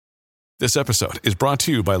This episode is brought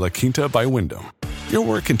to you by La Quinta by Wyndham. Your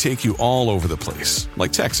work can take you all over the place,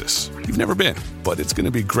 like Texas. You've never been, but it's going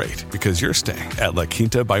to be great because you're staying at La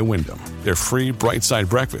Quinta by Wyndham. Their free Bright Side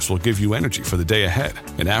breakfast will give you energy for the day ahead.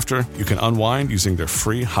 And after, you can unwind using their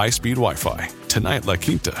free high-speed Wi-Fi. Tonight, La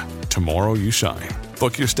Quinta. Tomorrow, you shine.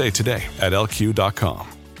 Book your stay today at LQ.com.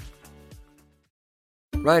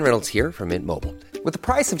 Ryan Reynolds here from Mint Mobile. With the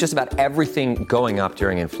price of just about everything going up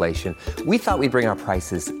during inflation, we thought we'd bring our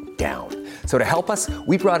prices down. So to help us,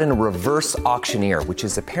 we brought in a reverse auctioneer, which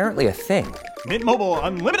is apparently a thing. Mint Mobile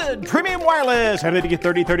Unlimited Premium Wireless. How to get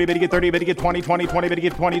 30, 30, bit to get 30, bit to get 20, 20, 20, bit to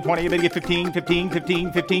get 20, 20, bit to get 15, 15,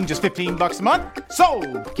 15, 15, just $15 a month?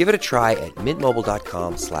 Sold! Give it a try at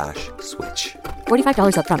mintmobile.com/switch.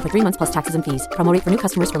 $45 up front for 3 months plus taxes and fees. Promo rate for new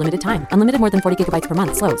customers for limited time. Unlimited more than 40 gigabytes per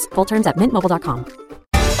month. Slows full terms at mintmobile.com.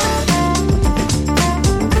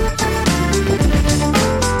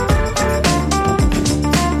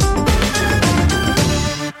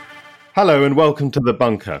 Hello and welcome to The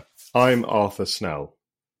Bunker. I'm Arthur Snell.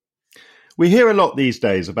 We hear a lot these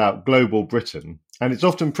days about global Britain, and it's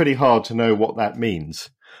often pretty hard to know what that means.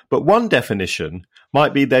 But one definition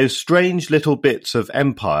might be those strange little bits of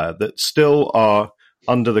empire that still are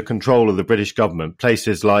under the control of the British government,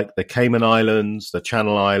 places like the Cayman Islands, the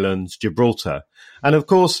Channel Islands, Gibraltar. And of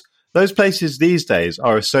course, those places these days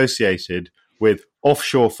are associated with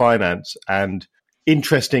offshore finance and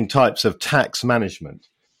interesting types of tax management.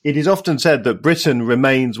 It is often said that Britain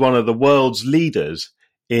remains one of the world's leaders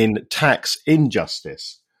in tax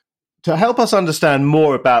injustice. To help us understand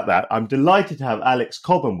more about that, I'm delighted to have Alex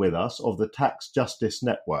Cobham with us of the Tax Justice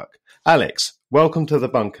Network. Alex, welcome to The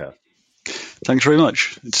Bunker. Thanks very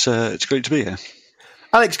much. It's great to be here.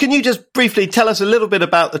 Alex, can you just briefly tell us a little bit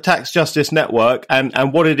about the Tax Justice Network and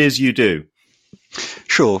what it is you do?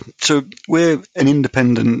 Sure. So we're an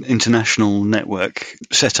independent international network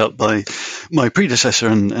set up by my predecessor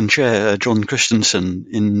and chair, John Christensen,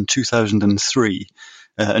 in 2003.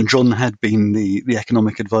 And John had been the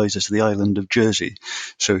economic advisor to the island of Jersey,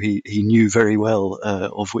 so he knew very well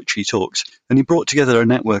of which he talked. And he brought together a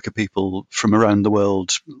network of people from around the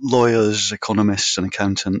world, lawyers, economists and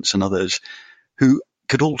accountants and others, who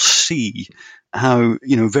could all see how,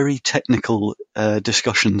 very technical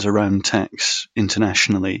discussions around tax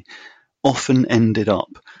internationally often ended up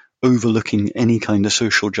overlooking any kind of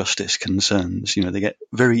social justice concerns. They get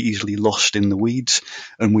very easily lost in the weeds,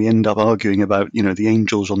 and we end up arguing about, the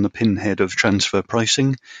angels on the pinhead of transfer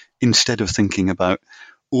pricing instead of thinking about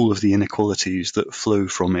all of the inequalities that flow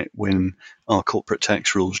from it when our corporate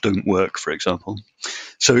tax rules don't work, for example.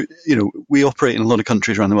 So, we operate in a lot of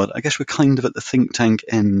countries around the world. I guess we're kind of at the think tank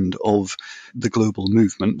end of the global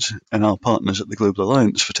movement, and our partners at the Global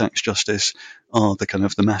Alliance for Tax Justice are the kind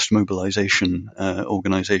of the mass mobilization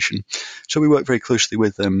organization. So we work very closely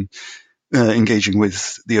with them, engaging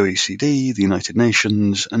with the OECD, the United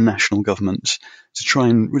Nations and national governments to try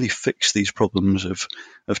and really fix these problems of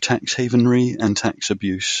tax havenry and tax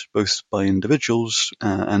abuse, both by individuals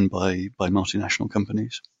and by multinational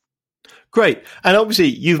companies. Great. And obviously,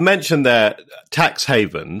 you've mentioned there tax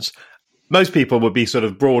havens. Most people would be sort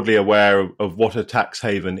of broadly aware of what a tax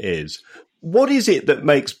haven is. What is it that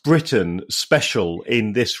makes Britain special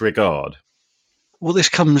in this regard? Well, this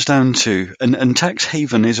comes down to, and tax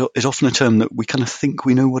haven is often a term that we kind of think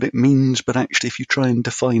we know what it means, but actually if you try and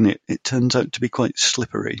define it, it turns out to be quite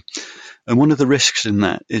slippery. And one of the risks in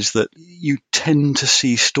that is that you tend to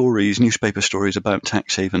see stories, newspaper stories about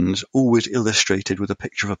tax havens, always illustrated with a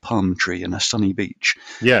picture of a palm tree and a sunny beach.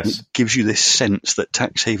 Yes. It gives you this sense that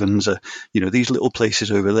tax havens are, these little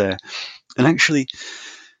places over there. And actually,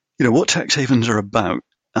 what tax havens are about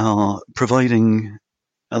are providing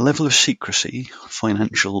a level of secrecy,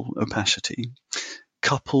 financial opacity,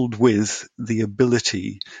 coupled with the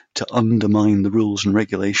ability to undermine the rules and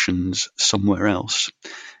regulations somewhere else.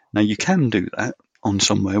 Now, you can do that on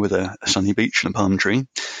somewhere with a sunny beach and a palm tree,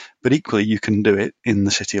 but equally you can do it in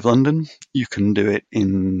the City of London, you can do it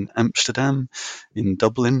in Amsterdam, in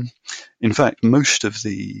Dublin. In fact, most of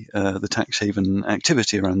the tax haven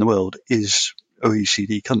activity around the world is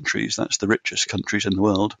OECD countries. That's the richest countries in the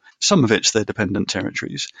world. Some of it's their dependent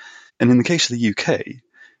territories. And in the case of the UK,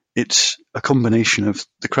 it's a combination of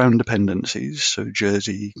the Crown dependencies, so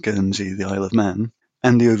Jersey, Guernsey, the Isle of Man,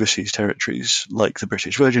 and the overseas territories like the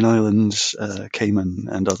British Virgin Islands, Cayman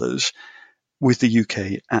and others, with the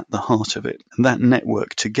UK at the heart of it. And that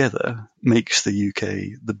network together makes the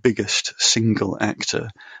UK the biggest single actor,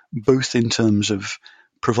 both in terms of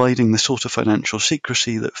providing the sort of financial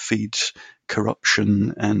secrecy that feeds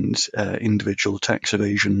corruption and individual tax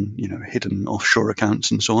evasion, hidden offshore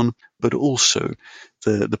accounts and so on, but also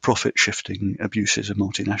the profit shifting abuses of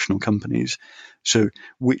multinational companies. So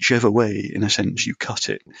whichever way, in a sense, you cut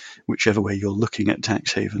it, whichever way you're looking at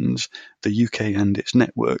tax havens, the UK and its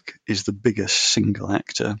network is the biggest single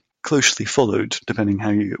actor. Closely followed, depending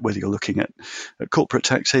whether you're looking at corporate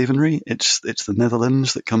tax havenry, it's the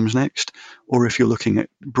Netherlands that comes next, or if you're looking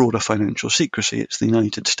at broader financial secrecy, it's the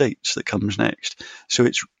United States that comes next. So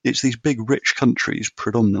it's these big rich countries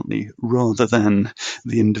predominantly, rather than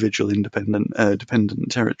the individual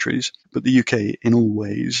dependent territories. But the UK, in all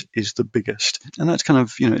ways, is the biggest, and that's kind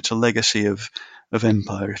of it's a legacy of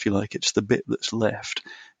empire, if you like. It's the bit that's left,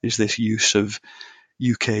 is this use of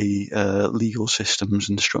UK legal systems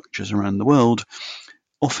and structures around the world,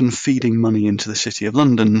 often feeding money into the City of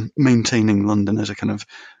London, maintaining London as a kind of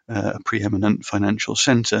a preeminent financial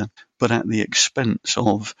centre, but at the expense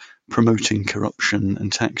of promoting corruption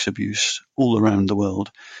and tax abuse all around the world.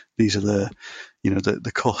 These are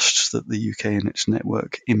the costs that the UK and its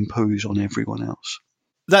network impose on everyone else.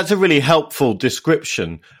 That's a really helpful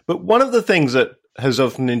description. But one of the things that has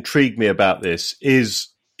often intrigued me about this is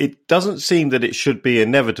it doesn't seem that it should be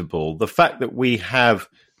inevitable. The fact that we have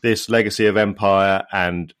this legacy of empire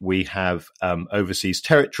and we have overseas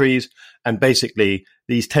territories, and basically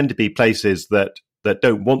these tend to be places that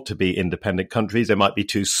don't want to be independent countries. They might be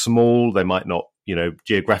too small. They might not,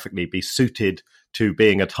 geographically be suited to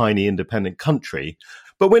being a tiny independent country.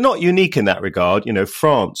 But we're not unique in that regard.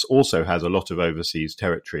 France also has a lot of overseas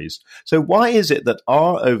territories. So why is it that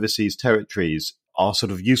our overseas territories are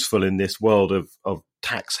sort of useful in this world of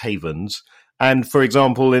tax havens? And, for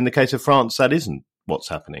example, in the case of France, that isn't what's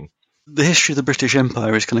happening. The history of the British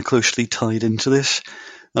Empire is kind of closely tied into this.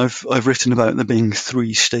 I've written about there being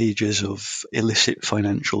 3 stages of illicit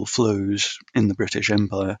financial flows in the British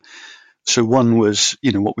Empire. So one was,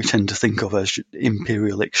 what we tend to think of as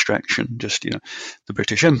imperial extraction, just, the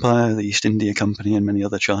British Empire, the East India Company and many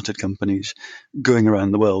other chartered companies going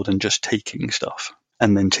around the world and just taking stuff,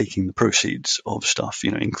 and then taking the proceeds of stuff,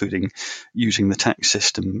 including using the tax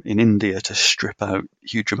system in India to strip out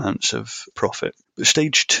huge amounts of profit. But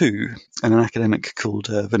stage 2, and an academic called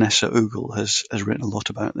Vanessa Ogle has written a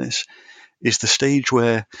lot about this, is the stage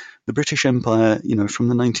where the British Empire, from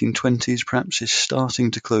the 1920s perhaps, is starting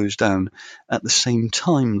to close down. At the same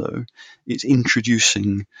time, though, it's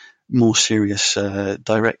introducing more serious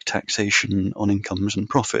direct taxation on incomes and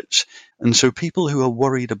profits. And so people who are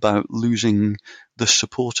worried about losing the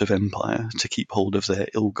support of empire to keep hold of their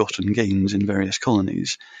ill-gotten gains in various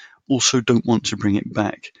colonies also don't want to bring it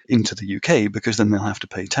back into the UK, because then they'll have to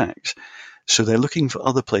pay tax. So they're looking for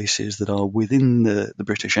other places that are within the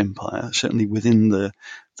British Empire, certainly within the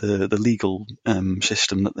legal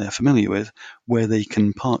system that they're familiar with, where they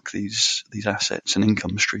can park these assets and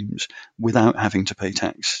income streams without having to pay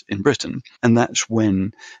tax in Britain. And that's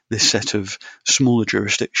when this set of smaller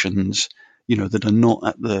jurisdictions, that are not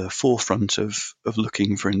at the forefront of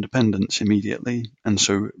looking for independence immediately, and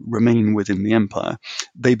so remain within the empire,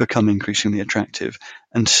 they become increasingly attractive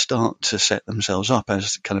and start to set themselves up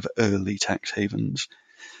as kind of early tax havens.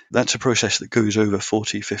 That's a process that goes over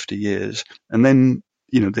 40, 50 years. And then,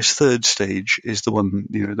 this third stage is the one,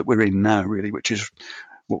 that we're in now, really, which is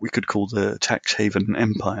what we could call the tax haven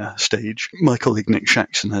empire stage. My colleague Nick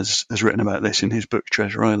Shaxson has written about this in his book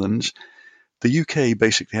Treasure Islands. The UK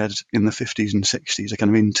basically had, in the 50s and 60s, a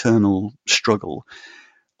kind of internal struggle.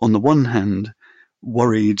 On the one hand,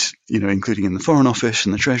 worried, including in the Foreign Office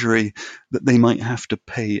and the Treasury, that they might have to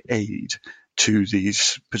pay aid to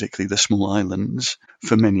these, particularly the small islands,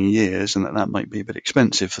 for many years, and that might be a bit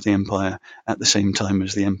expensive for the empire, at the same time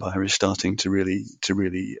as the empire is starting to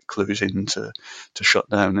really close in, to shut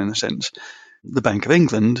down, in a sense. The Bank of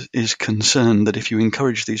England is concerned that if you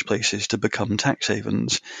encourage these places to become tax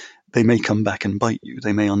havens, they may come back and bite you.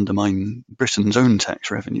 They may undermine Britain's own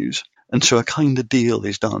tax revenues. And so a kind of deal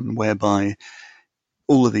is done whereby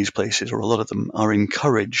all of these places, or a lot of them, are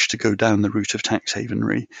encouraged to go down the route of tax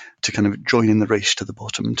havenry, to kind of join in the race to the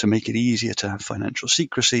bottom, to make it easier to have financial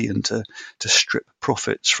secrecy and to strip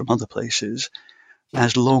profits from other places,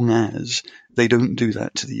 as long as they don't do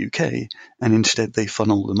that to the UK, and instead they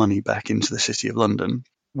funnel the money back into the City of London.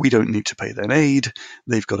 We don't need to pay them aid.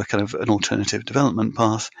 They've got a kind of an alternative development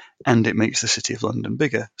path, and it makes the City of London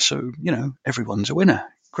bigger. So, everyone's a winner.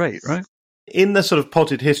 Great, right? In the sort of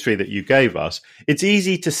potted history that you gave us, it's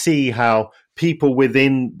easy to see how people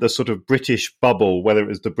within the sort of British bubble, whether it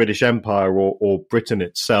was the British Empire or Britain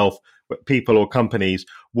itself, people or companies,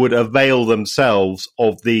 would avail themselves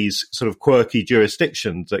of these sort of quirky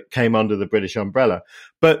jurisdictions that came under the British umbrella.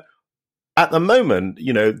 But at the moment,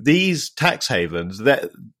 these tax havens,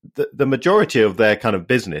 the majority of their kind of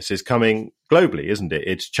business is coming globally, isn't it?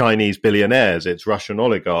 It's Chinese billionaires, it's Russian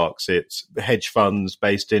oligarchs, it's hedge funds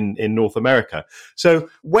based in North America. So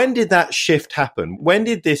when did that shift happen? When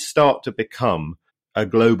did this start to become a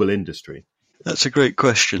global industry? That's a great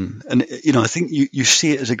question. And, I think you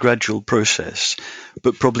see it as a gradual process,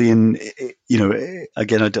 but probably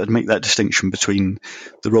again, I'd make that distinction between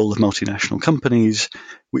the role of multinational companies,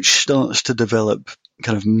 which starts to develop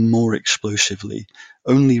kind of more explosively,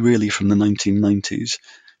 only really from the 1990s.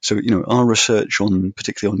 So, our research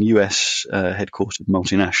particularly on US headquartered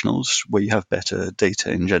multinationals, where you have better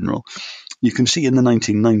data in general, you can see in the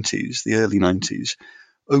 1990s, the early 90s,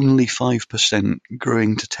 only 5%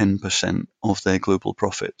 growing to 10% of their global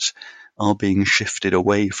profits are being shifted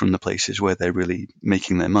away from the places where they're really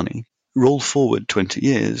making their money. Roll forward 20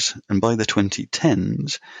 years, and by the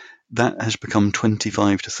 2010s, that has become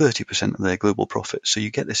 25 to 30% of their global profits. So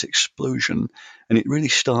you get this explosion, and it really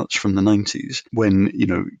starts from the 90s when,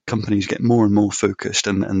 companies get more and more focused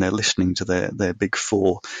and they're listening to their big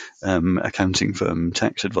four accounting firm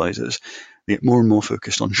tax advisors. They get more and more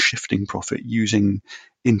focused on shifting profit using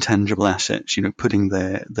intangible assets, putting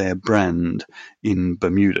their brand in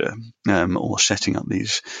Bermuda or setting up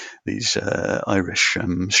these Irish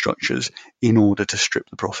structures in order to strip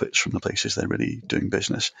the profits from the places they're really doing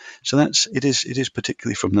business. So it is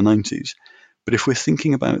particularly from the 90s. But if we're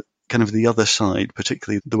thinking about kind of the other side,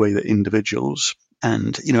 particularly the way that individuals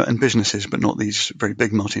and businesses, but not these very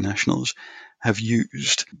big multinationals, have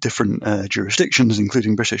used different jurisdictions,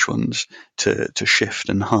 including British ones, to shift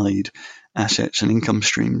and hide assets and income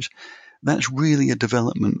streams. That's really a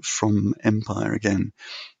development from empire again.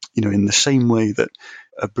 In the same way that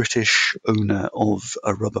a British owner of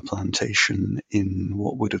a rubber plantation in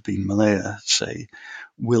what would have been Malaya, say,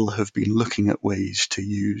 will have been looking at ways to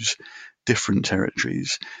use different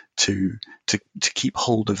territories to keep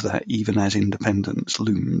hold of that even as independence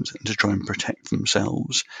looms, and to try and protect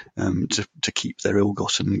themselves, to keep their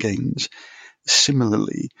ill-gotten gains.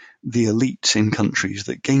 Similarly, the elites in countries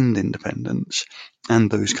that gained independence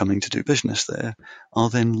and those coming to do business there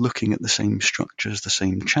are then looking at the same structures, the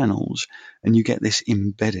same channels, and you get this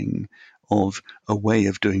embedding of a way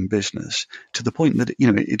of doing business to the point that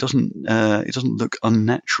it doesn't look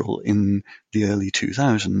unnatural in the early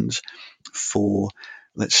 2000s for,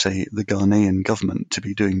 let's say, the Ghanaian government to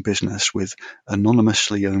be doing business with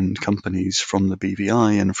anonymously owned companies from the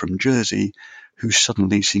BVI and from Jersey who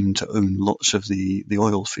suddenly seem to own lots of the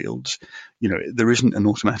oil fields. There isn't an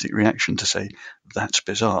automatic reaction to say, that's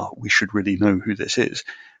bizarre, we should really know who this is,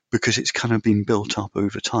 because it's kind of been built up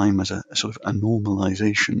over time as a sort of a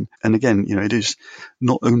normalization. And again, it is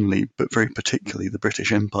not only, but very particularly the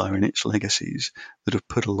British Empire and its legacies that have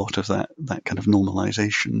put a lot of that kind of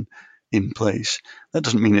normalization in place. That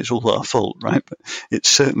doesn't mean it's all our fault, right? But it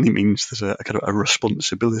certainly means there's a kind of a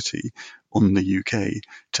responsibility on the UK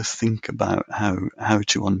to think about how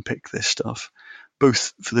to unpick this stuff,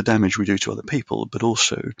 both for the damage we do to other people, but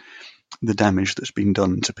also the damage that's been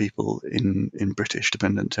done to people in British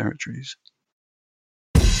dependent territories.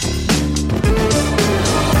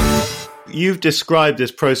 You've described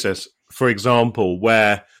this process, for example,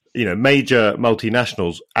 where major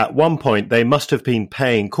multinationals, at one point, they must have been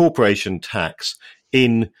paying corporation tax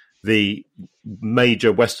in the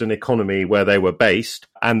major Western economy where they were based,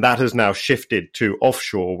 and that has now shifted to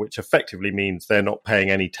offshore, which effectively means they're not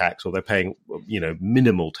paying any tax, or they're paying,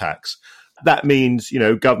 minimal tax. That means,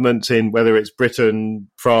 governments in, whether it's Britain,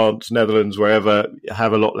 France, Netherlands, wherever,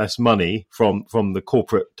 have a lot less money from the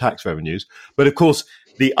corporate tax revenues. But of course,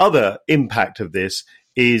 the other impact of this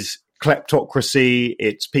is kleptocracy.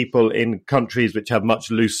 It's people in countries which have much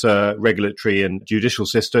looser regulatory and judicial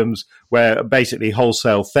systems, where basically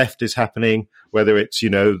wholesale theft is happening, whether it's,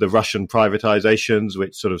 the Russian privatizations,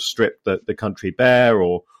 which sort of strip the country bare,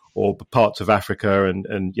 or parts of Africa and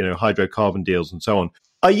hydrocarbon deals and so on.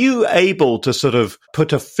 Are you able to sort of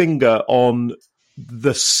put a finger on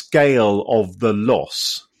the scale of the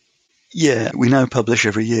loss? Yeah, we now publish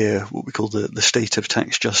every year what we call the State of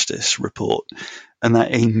Tax Justice report, and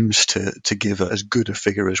that aims to give as good a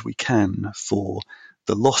figure as we can for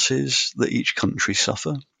the losses that each country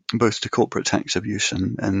suffer, both to corporate tax abuse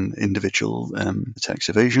and individual tax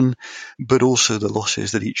evasion, but also the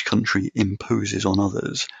losses that each country imposes on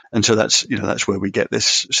others. And so that's where we get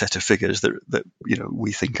this set of figures that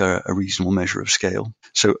we think are a reasonable measure of scale.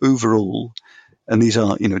 So overall, And these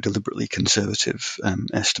are, deliberately conservative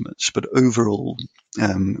estimates. But overall,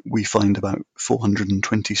 we find about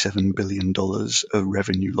 $427 billion of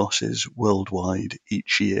revenue losses worldwide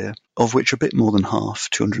each year, of which a bit more than half,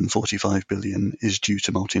 $245 billion, is due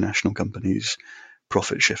to multinational companies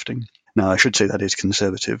profit shifting. Now, I should say that is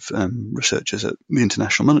conservative. Researchers at the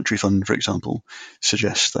International Monetary Fund, for example,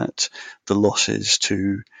 suggest that the losses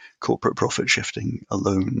to corporate profit shifting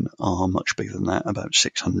alone are much bigger than that, about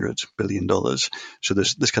 $600 billion. So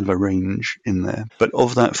there's kind of a range in there. But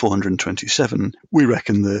of that 427, we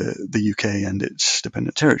reckon the UK and its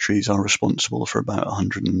dependent territories are responsible for about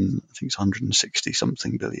 160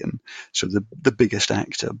 something billion. So the biggest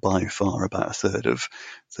actor by far, about a third of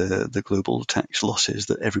the global tax losses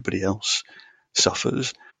that everybody else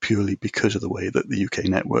suffers, purely because of the way that the UK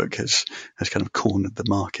network has kind of cornered the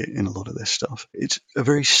market in a lot of this stuff. It's a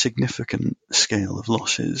very significant scale of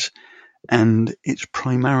losses, and it's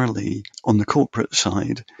primarily on the corporate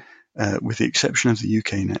side, with the exception of the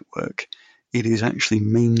UK network. It is actually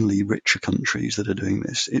mainly richer countries that are doing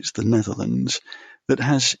this. It's the Netherlands that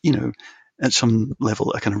has, at some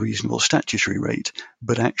level, a kind of reasonable statutory rate,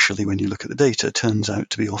 but actually, when you look at the data, turns out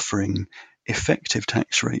to be offering effective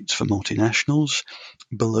tax rates for multinationals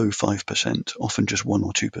below 5%, often just 1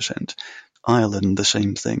 or 2%. Ireland, the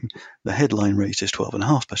same thing. The headline rate is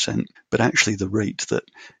 12.5%, but actually the rate that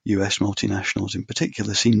US multinationals in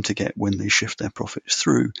particular seem to get when they shift their profits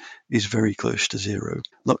through is very close to zero.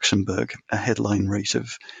 Luxembourg, a headline rate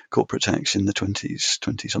of corporate tax in the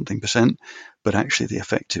 20-something percent, but actually the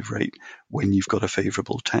effective rate when you've got a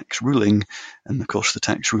favourable tax ruling, and of course the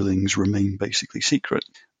tax rulings remain basically secret,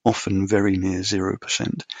 often very near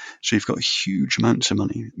 0%. So you've got huge amounts of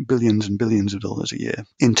money, billions and billions of dollars a year.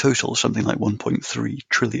 In total, something like $1.3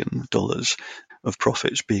 trillion of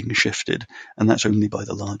profits being shifted, and that's only by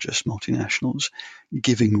the largest multinationals,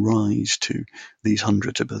 giving rise to these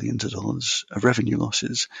hundreds of billions of dollars of revenue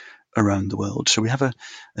losses around the world. So we have a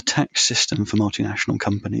tax system for multinational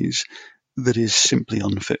companies that is simply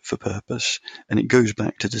unfit for purpose, and it goes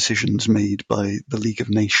back to decisions made by the League of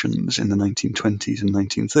Nations in the 1920s and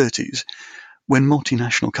 1930s, when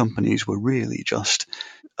multinational companies were really just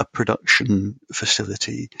a production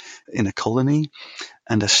facility in a colony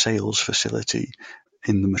and a sales facility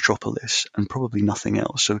in the metropolis, and probably nothing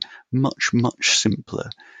else. So much, much simpler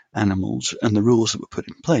animals, and the rules that were put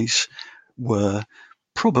in place were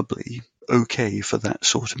probably okay for that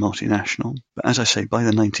sort of multinational. But as I say, by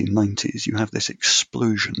the 1990s, you have this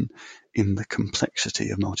explosion in the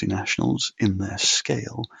complexity of multinationals, in their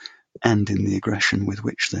scale, and in the aggression with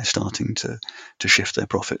which they're starting to shift their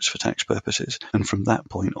profits for tax purposes. And from that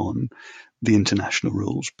point on, the international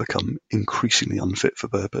rules become increasingly unfit for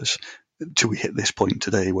purpose, till we hit this point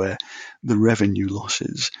today where the revenue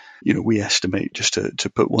losses, we estimate, just to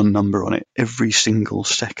put one number on it, every single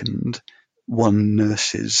second one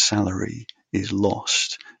nurse's salary is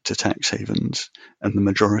lost to tax havens, and the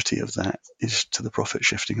majority of that is to the profit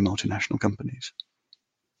shifting of multinational companies.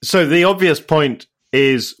 So the obvious point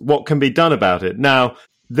is what can be done about it. Now,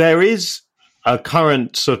 there is a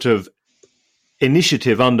current sort of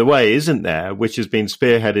initiative underway, isn't there, which has been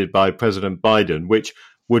spearheaded by President Biden, which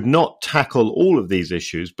would not tackle all of these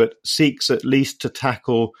issues, but seeks at least to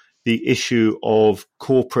tackle the issue of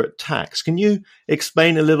corporate tax. Can you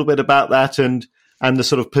explain a little bit about that and the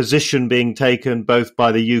sort of position being taken both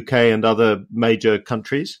by the UK and other major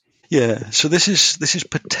countries? Yeah, so this is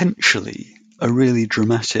potentially a really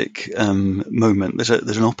dramatic moment. There's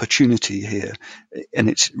an opportunity here, and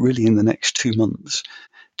it's really in the next 2 months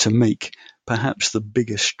to make perhaps the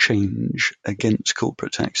biggest change against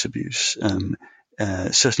corporate tax abuse,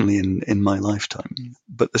 certainly in my lifetime.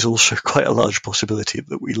 But there's also quite a large possibility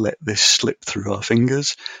that we let this slip through our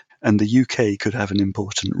fingers, and the UK could have an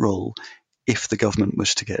important role if the government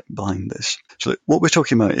was to get behind this. So what we're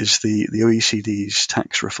talking about is the OECD's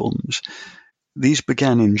tax reforms. These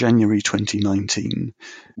began in January 2019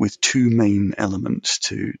 with two main elements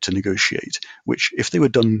to negotiate, which, if they were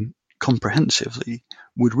done comprehensively,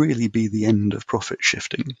 would really be the end of profit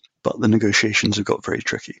shifting. But the negotiations have got very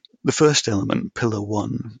tricky. The first element, Pillar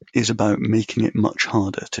 1, is about making it much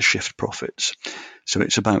harder to shift profits. So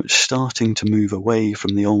it's about starting to move away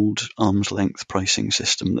from the old arm's length pricing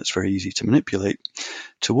system that's very easy to manipulate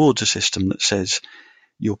towards a system that says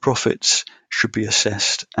your profits should be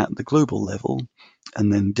assessed at the global level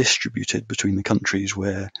and then distributed between the countries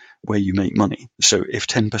where you make money. So if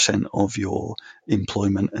 10% of your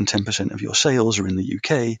employment and 10% of your sales are in the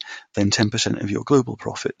UK, then 10% of your global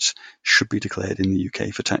profits should be declared in the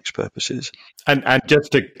UK for tax purposes. And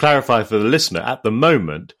just to clarify for the listener, at the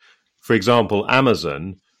moment, for example,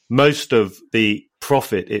 Amazon, most of the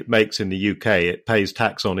profit it makes in the UK, it pays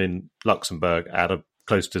tax on in Luxembourg at a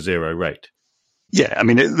close to zero rate. Yeah, I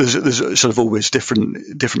mean, there's sort of always different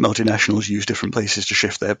multinationals use different places to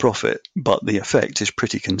shift their profit, but the effect is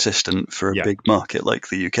pretty consistent for a big market like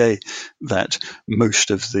the UK, that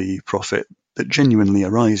most of the profit that genuinely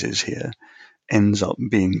arises here ends up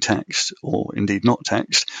being taxed, or indeed not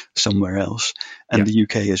taxed, somewhere else. And the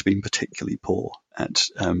UK has been particularly poor at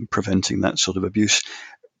preventing that sort of abuse,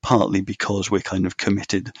 partly because we're kind of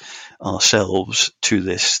committed ourselves to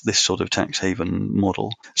this sort of tax haven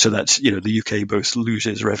model. So that's, the UK both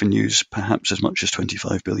loses revenues perhaps as much as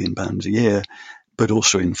 £25 billion a year, but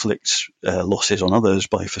also inflicts losses on others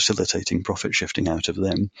by facilitating profit shifting out of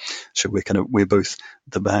them. So we're both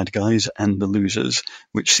the bad guys and the losers,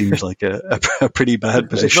 which seems like a pretty bad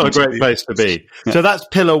position. It's not a great place to be. Yeah. So that's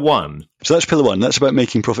pillar one. That's about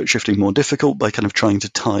making profit shifting more difficult by kind of trying to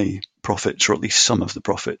tie profits, or at least some of the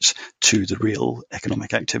profits, to the real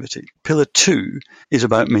economic activity. Pillar 2 is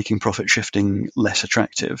about making profit shifting less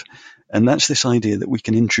attractive. And that's this idea that we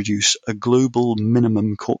can introduce a global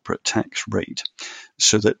minimum corporate tax rate.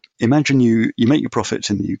 So that imagine you make your profits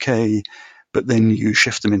in the UK, but then you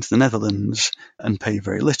shift them into the Netherlands and pay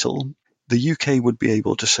very little. The UK would be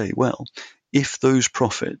able to say, well, if those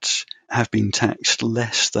profits have been taxed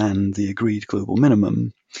less than the agreed global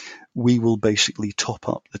minimum, we will basically top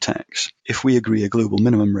up the tax. If we agree a global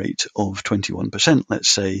minimum rate of 21%, let's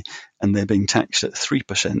say, and they're being taxed at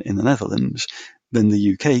 3% in the Netherlands, then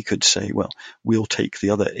the UK could say, well, we'll take the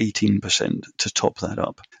other 18% to top that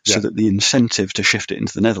up, so that the incentive to shift it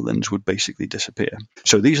into the Netherlands would basically disappear.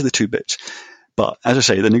 So these are the two bits. But as I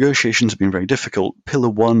say, the negotiations have been very difficult. Pillar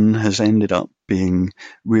 1 has ended up being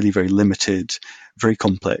really very limited, very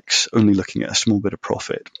complex, only looking at a small bit of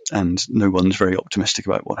profit, and no one's very optimistic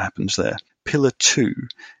about what happens there. Pillar 2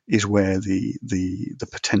 is where the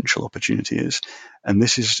potential opportunity is. And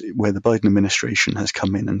this is where the Biden administration has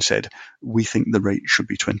come in and said, we think the rate should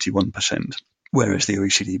be 21%. Whereas the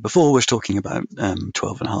OECD before was talking about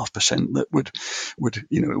 12.5%, that would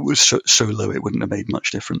it was so low it wouldn't have made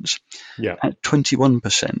much difference. Yeah. At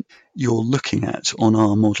 21%, you're looking at, on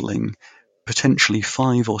our modelling, potentially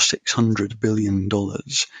 $500 or $600 billion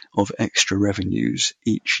of extra revenues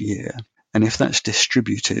each year. And if that's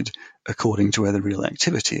distributed according to where the real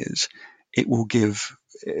activity is, it will give,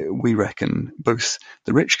 we reckon, both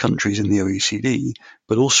the rich countries in the OECD,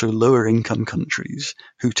 but also lower income countries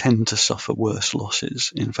who tend to suffer worse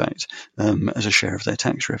losses, in fact, as a share of their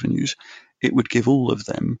tax revenues. It would give all of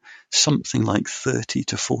them something like 30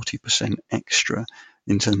 to 40% extra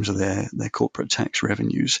in terms of their corporate tax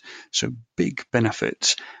revenues. So big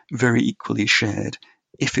benefits, very equally shared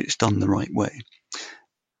if it's done the right way.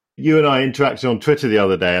 You and I interacted on Twitter the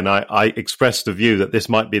other day, and I expressed the view that this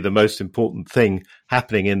might be the most important thing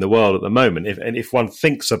happening in the world at the moment. If one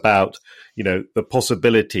thinks about, the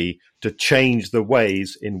possibility to change the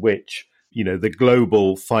ways in which, the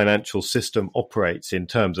global financial system operates in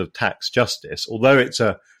terms of tax justice, although it's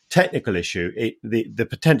a technical issue, the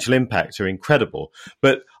potential impacts are incredible.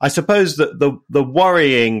 But I suppose that the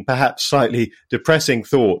worrying, perhaps slightly depressing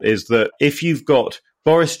thought is that if you've got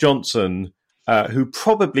Boris Johnson, who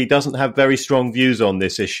probably doesn't have very strong views on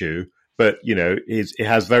this issue, but, it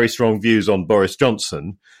has very strong views on Boris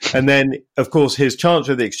Johnson. And then, of course, his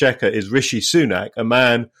Chancellor of the Exchequer is Rishi Sunak, a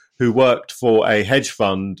man who worked for a hedge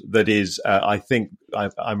fund that is, I think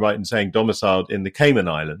I'm right in saying, domiciled in the Cayman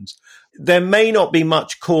Islands. There may not be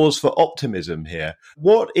much cause for optimism here.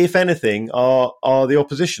 What, if anything, are the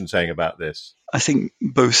opposition saying about this? I think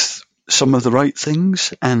both some of the right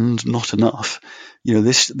things and not enough.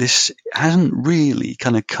 This hasn't really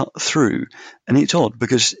kind of cut through, and it's odd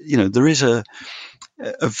because there is a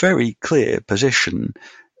very clear position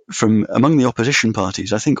from among the opposition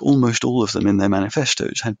parties. I think almost all of them in their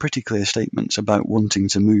manifestos had pretty clear statements about wanting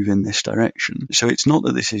to move in this direction. So it's not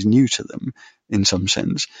that this is new to them in some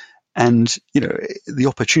sense. And the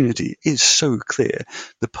opportunity is so clear.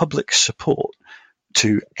 The public support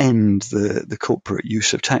to end the corporate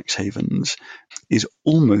use of tax havens is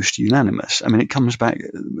almost unanimous. I mean, it comes back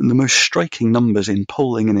the most striking numbers in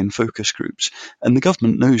polling and in focus groups, and the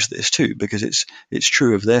government knows this too because it's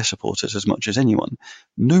true of their supporters as much as anyone.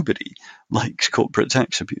 Nobody likes corporate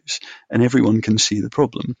tax abuse, and everyone can see the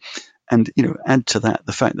problem. And, add to that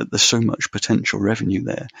the fact that there's so much potential revenue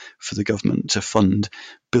there for the government to fund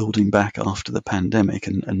building back after the pandemic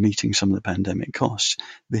and meeting some of the pandemic costs.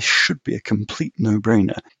 This should be a complete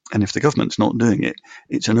no-brainer. And if the government's not doing it,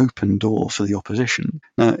 it's an open door for the opposition.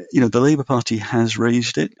 Now, the Labour Party has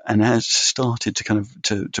raised it and has started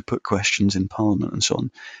to to put questions in Parliament and so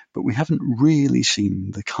on. But we haven't really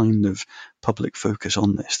seen the kind of public focus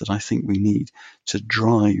on this that I think we need to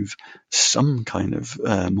drive some kind of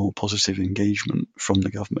more positive engagement from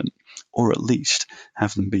the government, or at least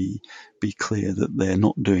have them be clear that they're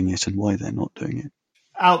not doing it and why they're not doing it.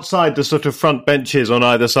 Outside the sort of front benches on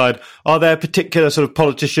either side, are there particular sort of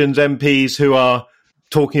politicians, MPs who are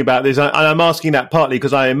talking about this? And I'm asking that partly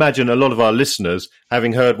because I imagine a lot of our listeners,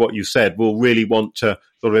 having heard what you said, will really want to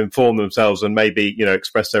sort of inform themselves and maybe,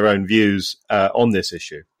 express their own views on this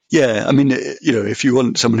issue. Yeah, I mean, if you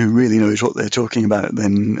want someone who really knows what they're talking about,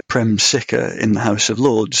 then Prem Sikka in the House of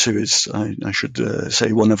Lords, who is, I should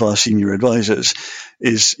say, one of our senior advisors,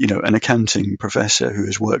 is, an accounting professor who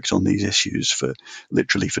has worked on these issues for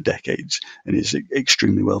decades and is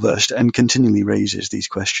extremely well versed and continually raises these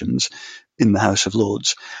questions in the House of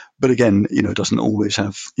Lords. But again, doesn't always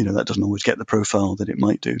have, that doesn't always get the profile that it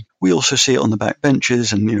might do. We also see it on the back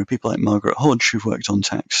benches, and, people like Margaret Hodge, who've worked on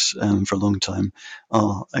tax for a long time,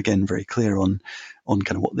 are again very clear on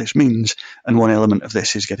kind of what this means. And one element of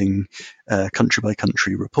this is getting country by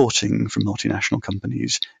country reporting from multinational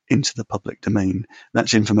companies into the public domain.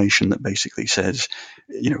 That's information that basically says,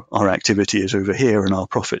 our activity is over here and our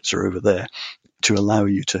profits are over there, to allow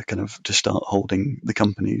you to to start holding the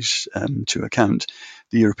companies to account.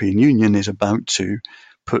 The European Union is about to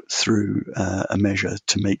put through a measure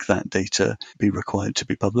to make that data be required to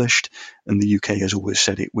be published, and the UK has always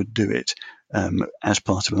said it would do it as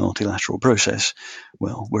part of a multilateral process.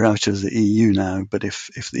 Well, we're out of the EU now, but if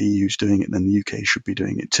the EU is doing it, then the UK should be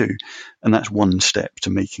doing it too. And that's one step to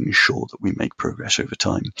making sure that we make progress over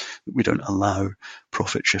time, that we don't allow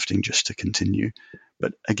profit shifting just to continue.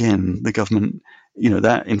 But again, the government,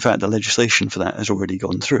 that in fact the legislation for that has already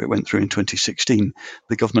gone through. It went through in 2016.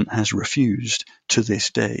 The government has refused to this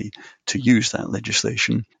day to use that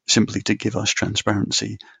legislation simply to give us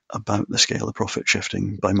transparency about the scale of profit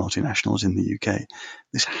shifting by multinationals in the UK.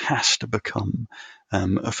 This has to become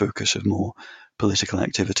a focus of more political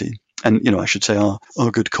activity. And, I should say our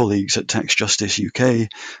good colleagues at Tax Justice UK,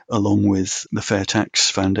 along with the Fair Tax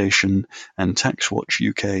Foundation and Tax Watch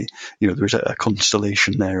UK, there is a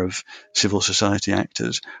constellation there of civil society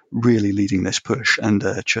actors really leading this push, and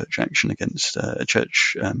church action against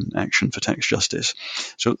church action for tax justice.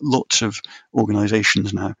 So lots of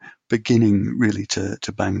organisations now beginning really to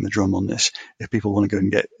bang the drum on this. If people want to go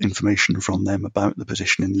and get information from them about the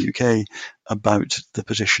position in the UK, about the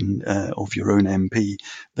position of your own MP,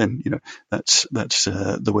 then that's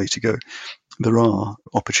the way to go. There are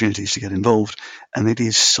opportunities to get involved, and it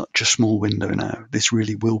is such a small window now. This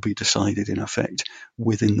really will be decided in effect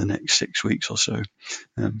within the next 6 weeks or so.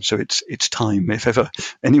 So it's time. If ever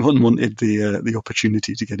anyone wanted the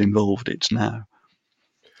opportunity to get involved, it's now.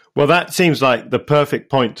 Well, that seems like the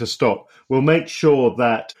perfect point to stop. We'll make sure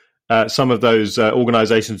that some of those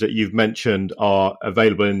organisations that you've mentioned are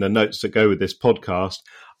available in the notes that go with this podcast.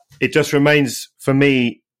 It just remains for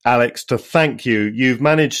me, Alex, to thank you. You've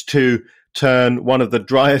managed to turn one of the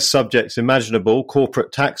driest subjects imaginable,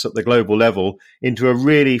 corporate tax at the global level, into a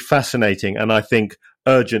really fascinating and I think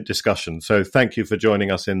urgent discussion. So thank you for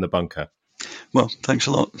joining us in the bunker. Well, thanks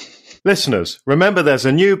a lot. Listeners, remember there's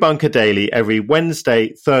a new Bunker Daily every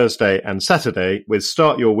Wednesday, Thursday and Saturday, with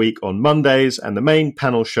Start Your Week on Mondays and the main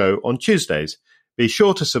panel show on Tuesdays. Be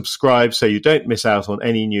sure to subscribe so you don't miss out on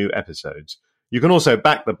any new episodes. You can also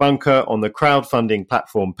back the Bunker on the crowdfunding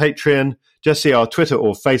platform Patreon. Just see our Twitter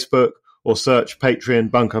or Facebook, or search Patreon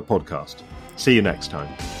Bunker Podcast. See you next time.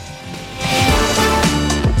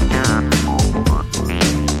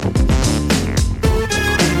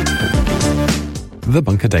 The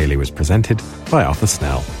Bunker Daily was presented by Arthur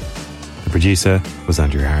Snell. The producer was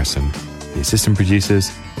Andrew Harrison. The assistant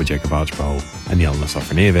producers were Jacob Archbold and Jelena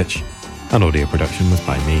Sofronijevic. And audio production was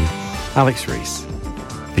by me, Alex Rees.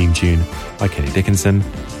 Theme tune by Kenny Dickinson.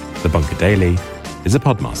 The Bunker Daily is a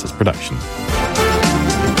Podmasters production.